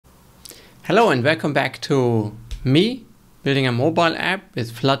Hello and welcome back to me building a mobile app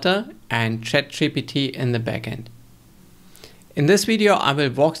with Flutter and ChatGPT in the backend. In this video, I will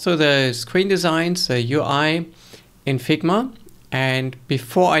walk through the screen designs, the UI in Figma. And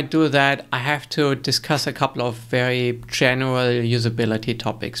before I do that, I have to discuss a couple of very general usability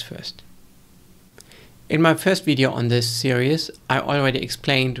topics first. In my first video on this series, I already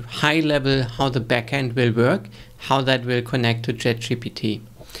explained high level how the backend will work, how that will connect to ChatGPT.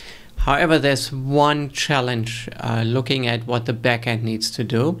 However, there's one challenge looking at what the backend needs to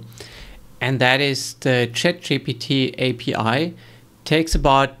do, and that is the ChatGPT API takes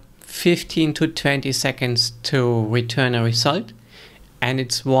about 15 to 20 seconds to return a result, and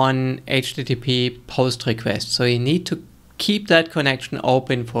it's one HTTP post request. So you need to keep that connection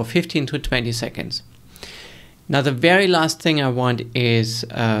open for 15 to 20 seconds. Now, the very last thing I want is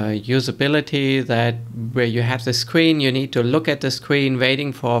usability, that where you have the screen, you need to look at the screen,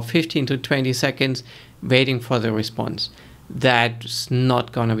 waiting for 15 to 20 seconds, waiting for the response. That's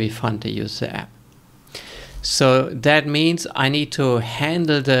not going to be fun to use the app. So that means I need to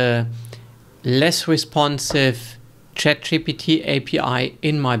handle the less responsive ChatGPT API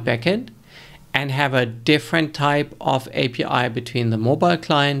in my backend and have a different type of API between the mobile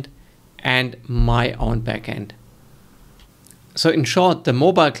client and my own backend. So in short, the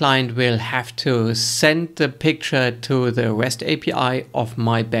mobile client will have to send the picture to the REST API of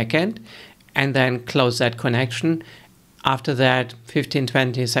my backend and then close that connection. After that,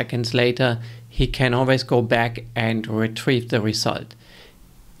 15-20 seconds later, he can always go back and retrieve the result.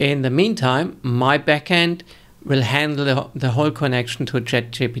 In the meantime, my backend will handle the whole connection to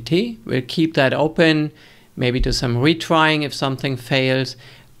ChatGPT. We'll keep that open, maybe do some retrying if something fails.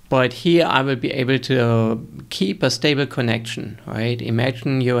 But here I will be able to keep a stable connection, right?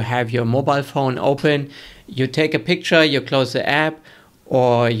 Imagine you have your mobile phone open, you take a picture, you close the app,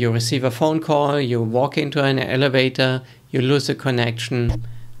 or you receive a phone call, you walk into an elevator, you lose the connection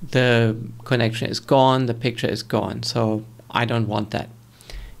is gone, the picture is gone. So I don't want that,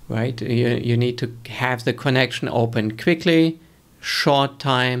 right? You need to have the connection open quickly, short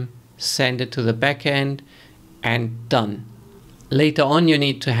time, send it to the backend, and done. Later on, you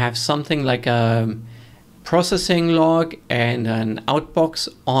need to have something like a processing log and an outbox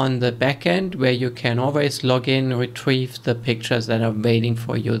on the backend where you can always log in, retrieve the pictures that are waiting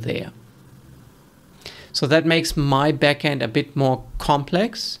for you there. So that makes my backend a bit more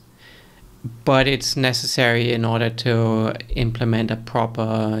complex, but it's necessary in order to implement a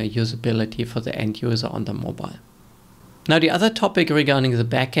proper usability for the end user on the mobile. Now, the other topic regarding the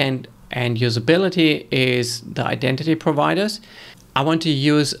backend and usability is the identity providers. I want to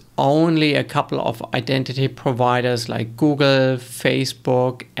use only a couple of identity providers like Google,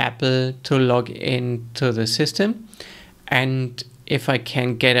 Facebook, Apple to log into the system. And if I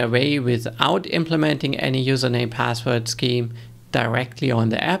can get away without implementing any username password scheme directly on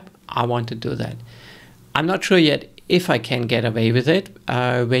the app, I want to do that. I'm not sure yet if I can get away with it.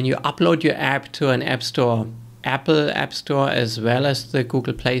 When you upload your app to an app store, Apple App Store as well as the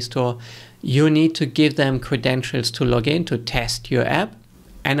Google Play Store, you need to give them credentials to log in to test your app.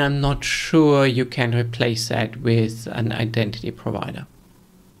 And I'm not sure you can replace that with an identity provider.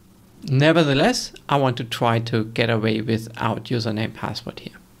 Nevertheless, I want to try to get away without username password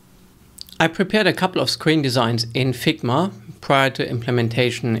here. I prepared a couple of screen designs in Figma prior to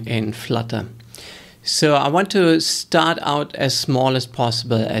implementation in Flutter. So I want to start out as small as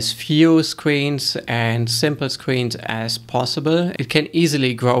possible, as few screens and simple screens as possible. It can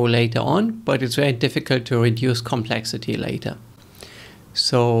easily grow later on, but it's very difficult to reduce complexity later.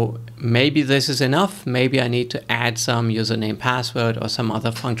 So maybe this is enough. Maybe I need to add some username password or some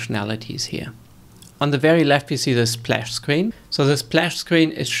other functionalities here. On the very left, we see the splash screen. So the splash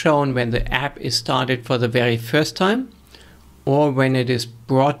screen is shown when the app is started for the very first time, or when it is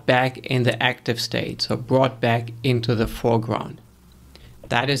brought back in the active state, so brought back into the foreground.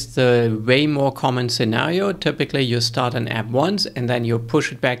 That is the way more common scenario. Typically, you start an app once and then you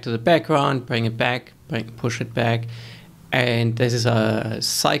push it back to the background, bring it back, push it back. And this is a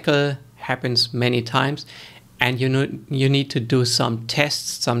cycle, happens many times. And you need to do some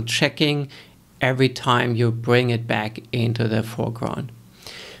tests, some checking every time you bring it back into the foreground.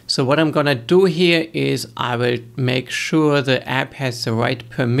 So what I'm going to do here is I will make sure the app has the right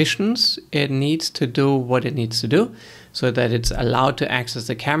permissions it needs to do what it needs to do, so that it's allowed to access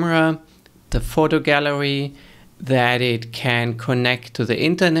the camera, the photo gallery, that it can connect to the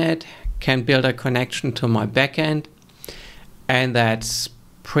internet, can build a connection to my backend, and that's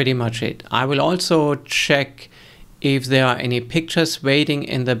pretty much it. I will also check if there are any pictures waiting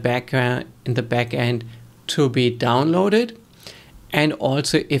in the backend to be downloaded. and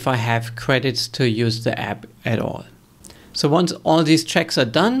also if I have credits to use the app at all. So once all these checks are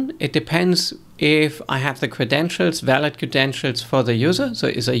done, it depends if I have the credentials, valid credentials for the user. So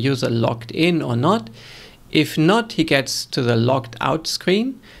is a user logged in or not? If not, he gets to the logged out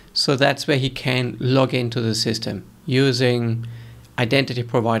screen. So that's where he can log into the system using identity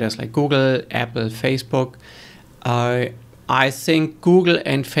providers like Google, Apple, Facebook. I think Google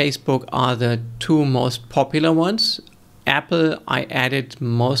and Facebook are the two most popular ones. Apple I added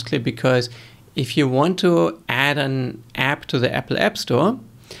mostly because if you want to add an app to the Apple App Store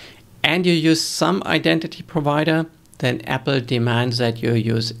and you use some identity provider, then Apple demands that you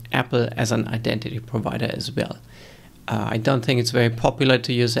use Apple as an identity provider as well. I don't think it's very popular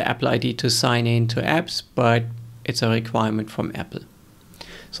to use the Apple ID to sign in to apps, but it's a requirement from Apple.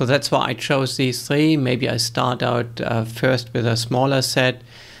 So that's why I chose these three. Maybe I start out first with a smaller set.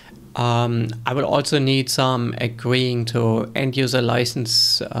 I will also need some agreeing to end user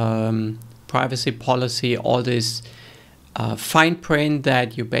license, privacy policy, all this fine print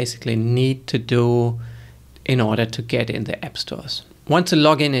that you basically need to do in order to get in the app stores. Once the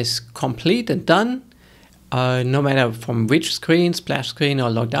login is complete and done, no matter from which screen, splash screen or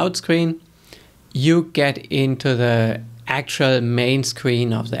logged out screen, you get into the actual main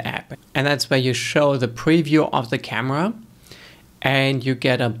screen of the app. And that's where you show the preview of the camera and you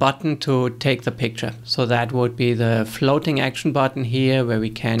get a button to take the picture. So that would be the floating action button here where we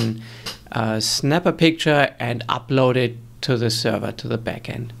can snap a picture and upload it to the server, to the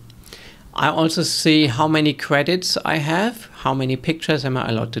backend. I also see how many credits I have, how many pictures am I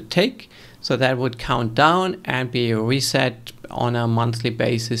allowed to take. So that would count down and be reset on a monthly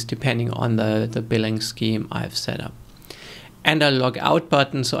basis depending on the billing scheme I've set up. And a log out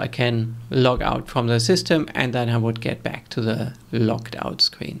button so I can log out from the system and then I would get back to the logged out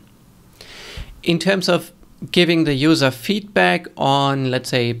screen. In terms of giving the user feedback on, let's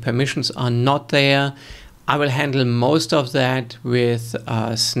say, permissions are not there, I will handle most of that with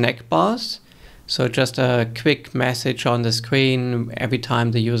snack bars. So just a quick message on the screen every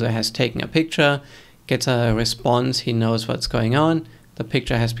time the user has taken a picture, gets a response, he knows what's going on, the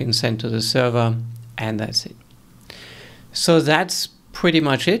picture has been sent to the server, and that's it. So that's pretty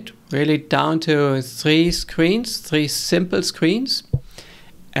much it, really down to three screens, three simple screens.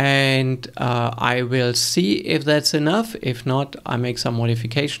 And I will see if that's enough. If not, I make some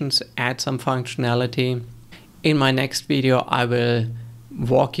modifications, add some functionality. In my next video, I will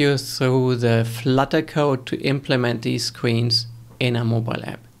walk you through the Flutter code to implement these screens in a mobile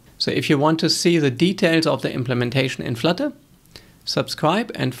app. So if you want to see the details of the implementation in Flutter,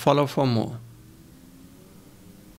 subscribe and follow for more.